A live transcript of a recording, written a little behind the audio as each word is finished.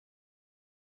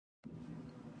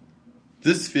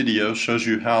This video shows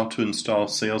you how to install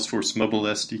Salesforce Mobile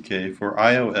SDK for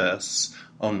iOS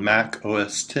on Mac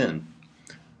OS X.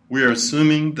 We are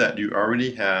assuming that you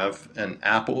already have an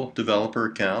Apple developer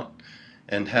account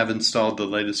and have installed the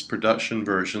latest production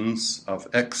versions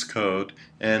of XCode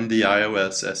and the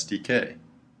iOS SDK.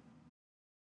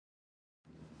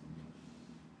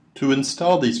 To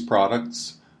install these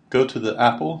products, go to the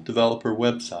Apple developer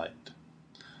website.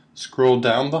 Scroll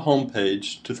down the home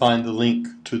page to find the link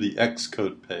to the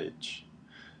XCode page.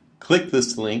 Click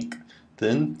this link,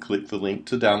 then click the link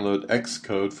to download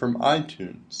XCode from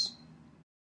iTunes.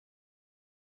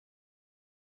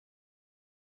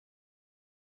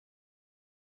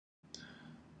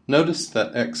 Notice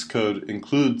that XCode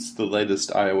includes the latest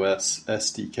iOS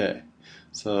SDK,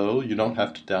 so you don't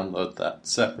have to download that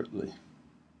separately.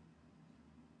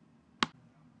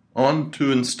 On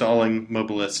to installing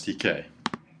Mobile SDK.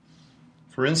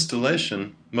 For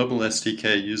installation, Mobile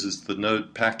SDK uses the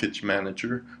Node Package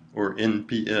Manager, or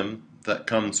NPM, that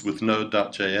comes with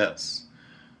Node.js.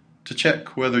 To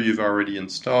check whether you've already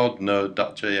installed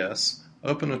Node.js,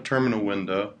 open a terminal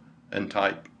window and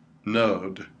type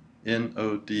Node,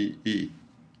 N-O-D-E.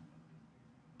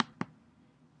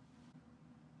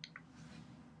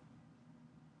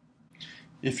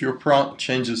 If your prompt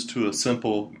changes to a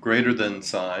simple greater than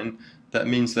sign, that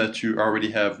means that you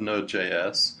already have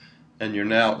Node.js, and you're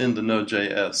now in the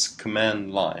Node.js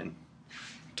command line.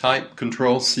 Type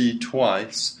Ctrl-C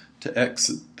twice to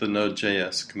exit the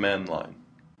Node.js command line.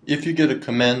 If you get a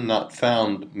command not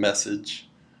found message,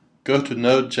 go to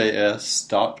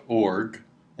nodejs.org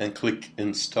and click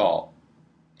Install.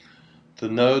 The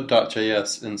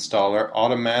Node.js installer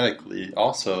automatically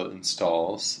also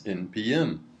installs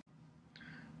NPM.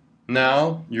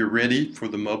 Now you're ready for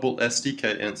the Mobile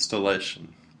SDK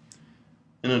installation.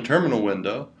 In a terminal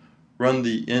window, run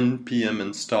the NPM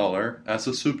installer as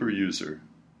a superuser.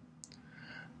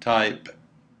 Type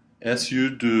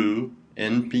sudo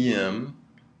npm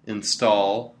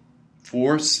install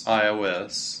force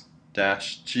iOS-g.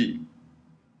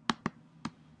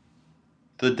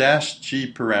 The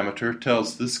 -g parameter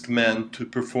tells this command to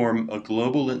perform a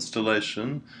global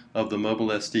installation of the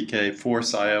Mobile SDK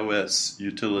Force iOS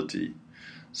utility,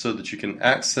 so that you can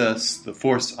access the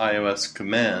Force iOS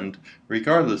command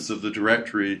regardless of the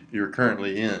directory you're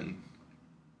currently in.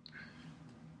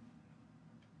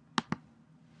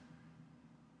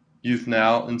 You've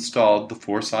now installed the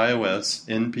Force iOS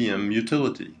NPM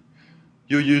utility.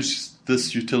 You'll use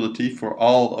this utility for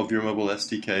all of your Mobile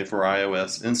SDK for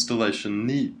iOS installation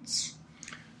needs.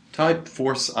 Type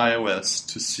Force iOS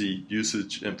to see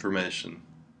usage information.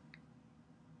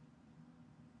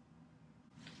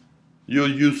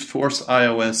 You'll use Force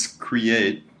iOS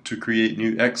Create to create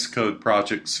new XCode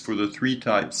projects for the three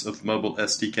types of Mobile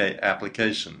SDK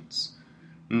applications: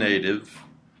 native,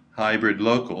 hybrid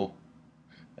local,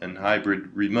 and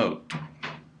hybrid remote.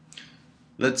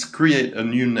 Let's create a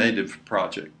new native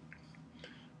project.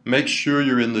 Make sure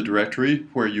you're in the directory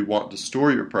where you want to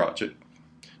store your project.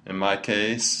 In my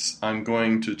case, I'm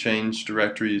going to change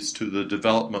directories to the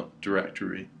development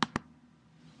directory.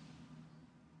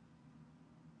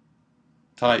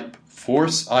 Type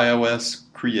Force iOS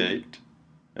Create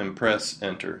and press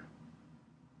Enter.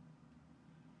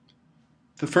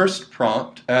 The first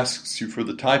prompt asks you for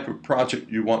the type of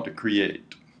project you want to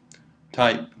create.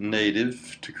 Type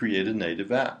native to create a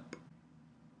native app.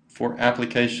 For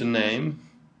application name,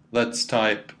 let's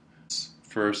type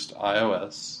first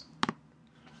iOS.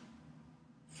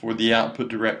 For the output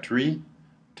directory,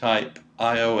 type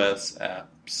iOS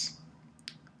apps.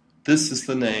 This is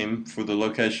the name for the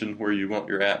location where you want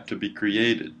your app to be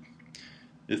created.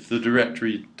 If the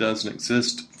directory doesn't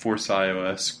exist, Force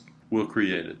iOS will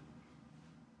create it.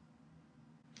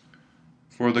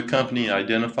 For the company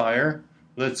identifier,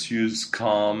 let's use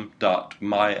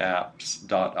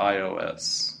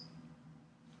com.myapps.ios.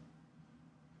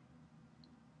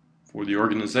 For the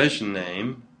organization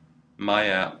name,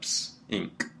 MyApps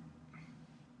Inc.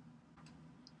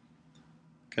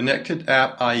 Connected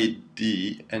App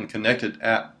ID and Connected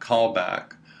App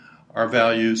Callback are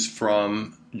values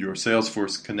from your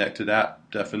Salesforce Connected App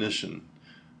definition.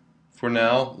 For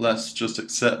now, let's just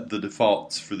accept the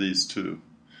defaults for these two.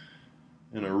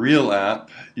 In a real app,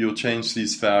 you'll change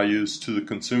these values to the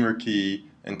consumer key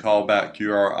and callback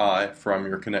URI from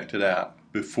your connected app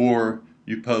before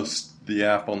you post the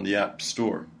app on the App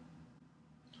Store.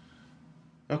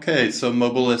 Okay, so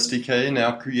Mobile SDK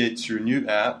now creates your new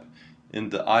app in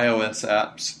the iOS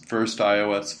apps first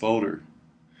iOS folder.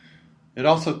 It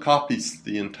also copies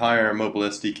the entire Mobile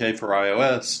SDK for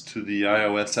iOS to the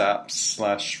iOS apps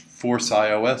 /Force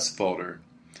iOS folder.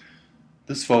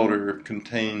 This folder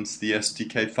contains the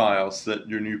SDK files that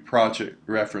your new project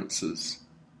references.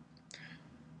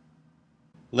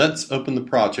 Let's open the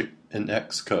project in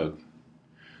XCode.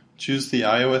 Choose the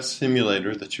iOS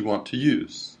simulator that you want to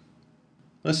use.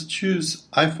 Let's choose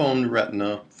iPhone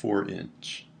Retina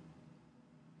 4-inch.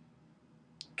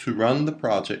 To run the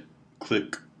project,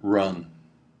 click Run.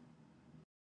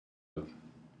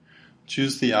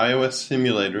 Choose the iOS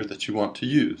simulator that you want to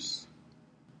use.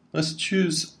 Let's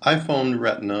choose iPhone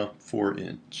Retina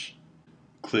 4-inch.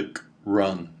 Click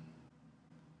Run.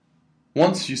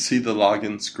 Once you see the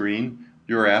login screen,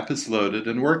 your app is loaded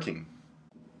and working.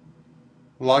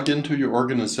 Log into your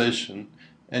organization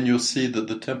and you'll see that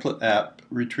the template app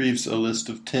retrieves a list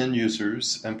of 10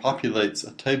 users and populates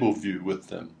a table view with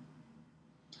them.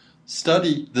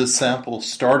 Study this sample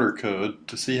starter code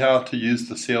to see how to use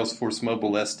the Salesforce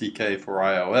Mobile SDK for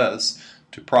iOS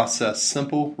to process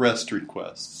simple REST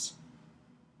requests.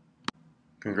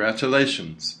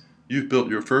 Congratulations! You've built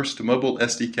your first mobile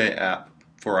SDK app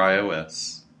for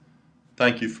iOS.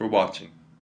 Thank you for watching.